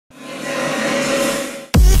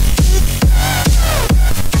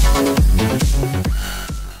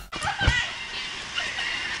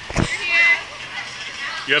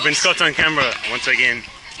You have been caught on camera once again.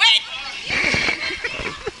 Wait!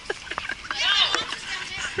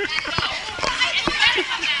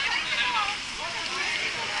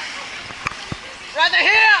 Right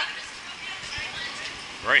here!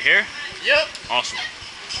 Right here? Yep. Awesome.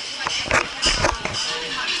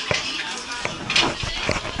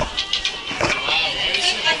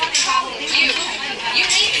 You eat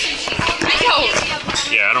sushi. I don't.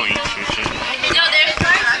 Yeah, I don't eat sushi. No, there's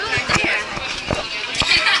fried food there.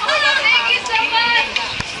 Thank you so much.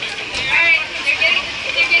 Alright, they're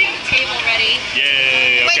getting the table ready.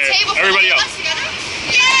 Yay, okay. Wait, table Everybody for all up. of us together?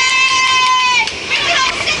 Yay! We can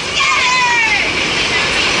all sit together!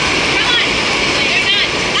 Come on. They're done.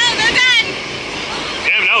 Oh, they're done!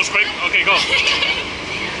 Damn, that was quick. Okay, go.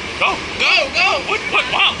 Go. Go. What?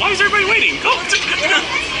 Wow, why is everybody waiting? Go.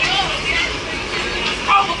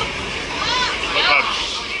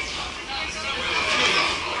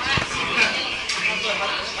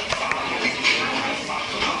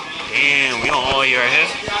 Damn, we don't all here ahead.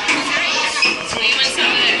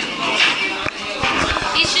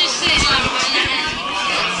 He should sit on the end.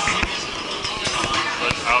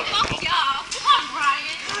 Out. Fuck y'all. Come on,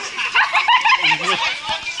 Brian. Wait!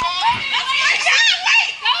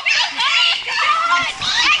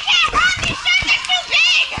 I can't run! These shirts are too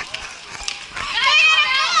big!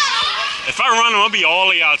 If I run, I'll be all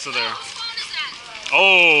the way out to there.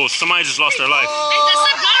 Oh, somebody just lost their life. The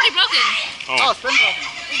sub's already broken. Oh. It's been broken.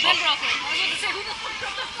 It's been broken. I was about to say, who the fuck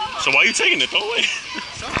broke the phone? So why are you taking it? Throw it away.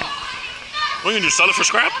 What are you gonna do? Sell it for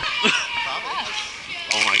scrap?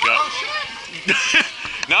 Oh my god.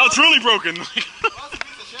 Now it's really broken.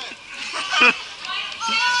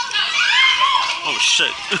 Oh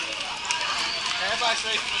shit.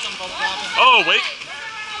 Oh wait.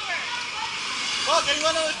 Look,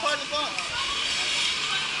 anyone know this part of the phone?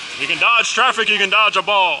 You can dodge traffic, you can dodge a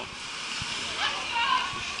ball.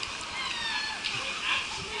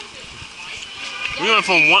 We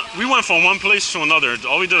went from one place to another.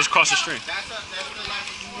 All we did was cross the street. That's the life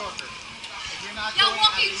of New Yorker. If you're not Y'all going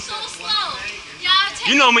walking at so this slow. way, Y'all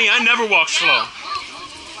You know me, I never walk slow.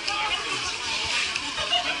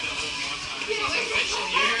 you're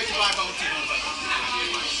here to buy bubble tea.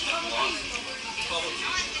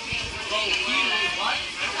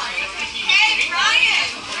 Hey,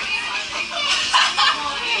 Brian!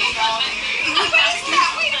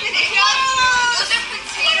 Wait a minute, y'all. Those are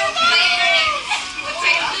potato flavored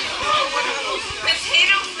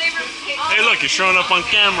potato. Hey look, you're showing up on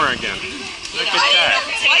camera again. Look at that.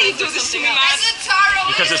 Why you do this to me, man?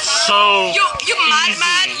 Because it's so You mad, easy.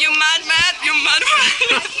 man? You mad, man? You mad,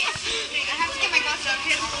 man? I have to get my glasses out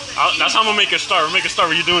here. That's how I'm gonna make it start. We'll make it start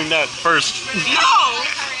with you doing that first. No!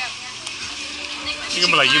 You're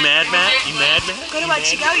gonna be like, you mad, Matt? You mad, Matt? What about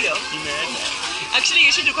Chigayo? You mad, Matt? Actually,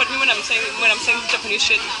 you should record me when I'm saying Japanese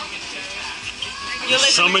shit. You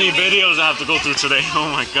There's so many videos I have to go through today. Oh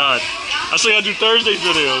my god. I still gotta do Thursday's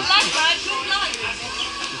videos.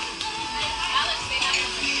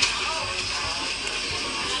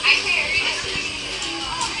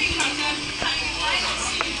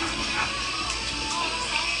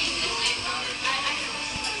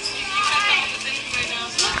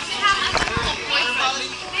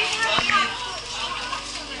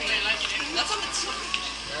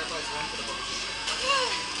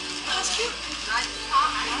 That's cute.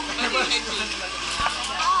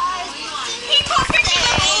 He posted pictures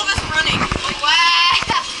of all of us running. Wow.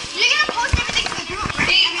 You're gonna post everything to the group, right?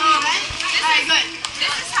 Alright, good.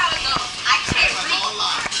 This is how it goes. I can't read.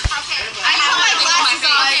 Okay. I put my glasses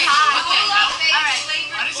on. Okay. Alright.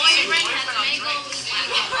 Boyfriend has mangoes.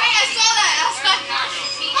 Wait, I saw that.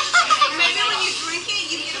 Maybe when you drink it,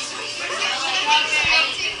 you get a sweet.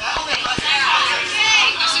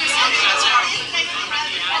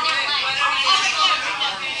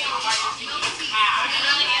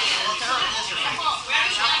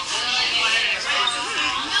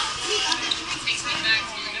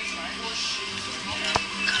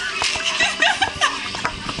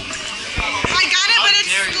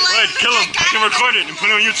 Go ahead, kill him. I can record it and put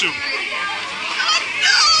it on YouTube.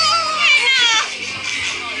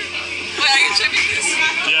 Wait, are you tripping this?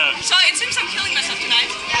 Yeah, So it seems I'm killing myself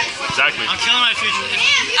tonight. exactly. I'm killing my future.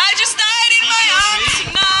 I just died in my arms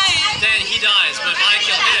tonight. Then he dies, but if I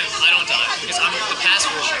kill him, I don't die because I'm the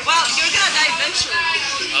password. Well, you're gonna die eventually.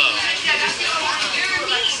 Oh.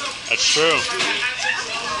 That's true.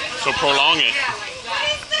 So prolong it.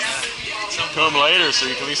 Kill him later so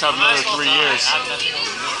you can at least have another 3 years.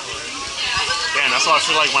 Damn, that's what I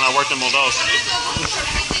feel like when I worked in Moldos.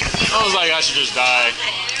 I was like, I should just die.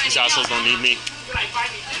 These assholes don't need me. You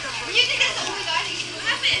think that's the only guy that you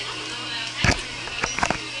have it?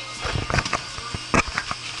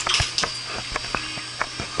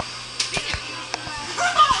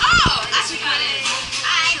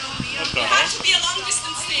 to be a long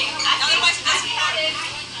distance thing. Otherwise, it doesn't work.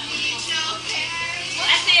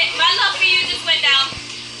 That's it. My love for you just went down.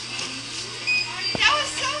 That was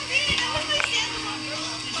so mean. That was like Santa Claus.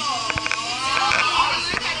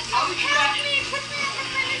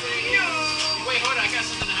 Wait, hold on. I got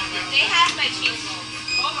something to have my. They have my cheese.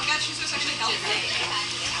 Oh my god, she's actually healthy.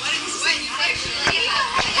 What is this?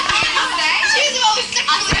 She's all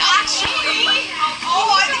sexually actually.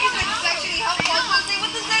 Oh, I think it's like sexually helpful. I was gonna say,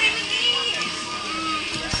 what does that even mean?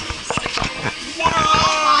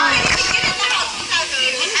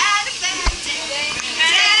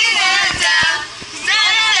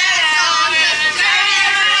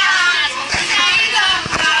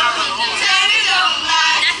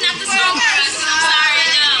 That's not the song for us. I'm sorry,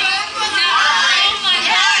 no. No. Oh my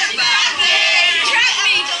god. You trapped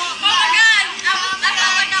me. Oh my god. I felt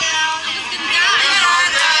like I was gonna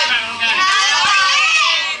die.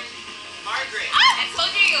 Margaret. I told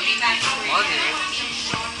you you'll be back.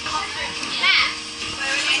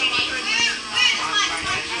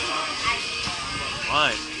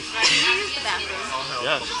 Why? Did you use the bathroom?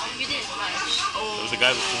 Yes. You did. There was a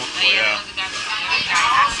guy before. Well, yeah.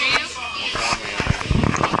 After you? Before me.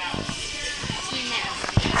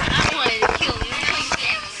 I wanted to kill you.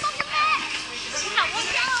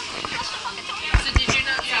 So did you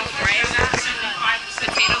not know Graham got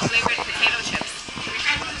potato flavored potato chips?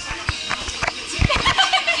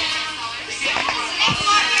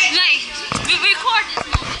 Like, we record this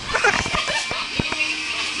moment.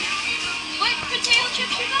 What potato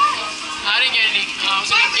chips you got? I didn't get any. I was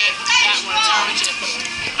gonna get that one, taro chips.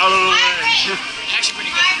 Out of the way. Actually,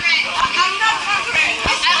 pretty good. I'm not hungry.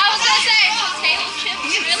 I was gonna say potato chips.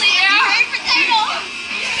 Really? They're a hard potato.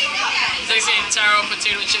 It's like saying taro,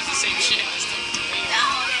 potato chips, the same shit. It's still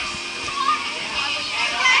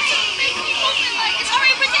It's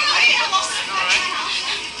already potato chips. alright.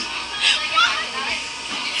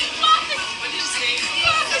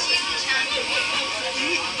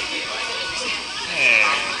 Hey.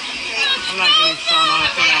 I'm not getting shown on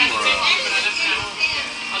camera.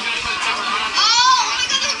 Oh my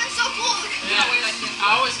god, that would have been so cool.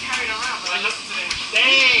 I always carry it around, but I left it today.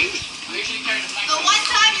 Dang! I usually carry the black The one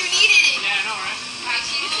time you needed it. Yeah, I know, right?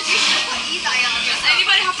 Does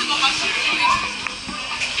anybody have to go back to the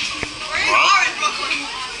Where you What? are in Brooklyn?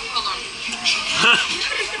 Hold on.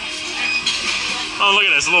 Oh, look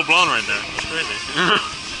at that. It's a little blonde right there. It's crazy.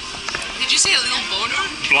 Did you say a little boner?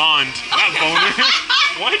 Blonde. Not boner.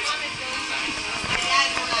 What?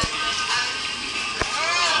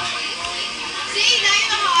 See, now you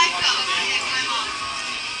know how I felt. Yes, my mom.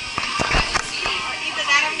 Either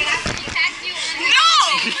that or I'm gonna have to pack you in. No!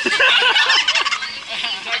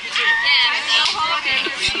 Talk to you. Yeah, no holiday.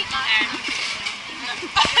 Did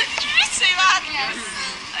you say that? Yes.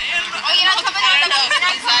 Oh, you're not coming on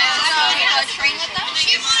the train with them?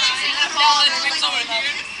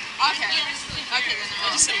 Okay. Okay, then.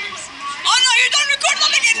 I just said moves. Oh no, you're done recording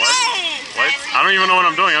that again! What? No! What? I don't even know what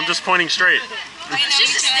I'm doing. I'm just pointing straight.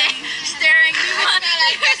 She's just staring.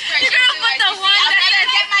 You're gonna put the one that says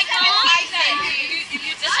get my phone?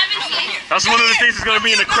 That's one of the things that's going to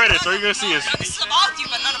be in the credits. All you're going to see is... This is about you,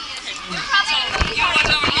 but not a so you watch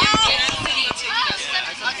over here.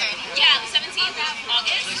 Okay. Yeah, the 17th of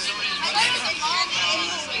August. I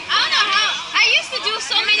don't know how. I used to do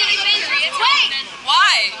so many events. Wait!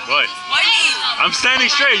 Why? What? Why me? I'm standing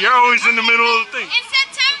straight. You're always in the middle of the thing. In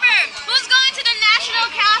September, who's going to the National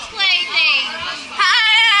Cosplay thing?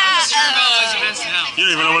 Just heard about those events now. You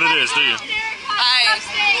don't even know what it is, do you? Wait,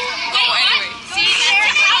 anyway. See,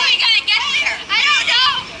 that's how we gotta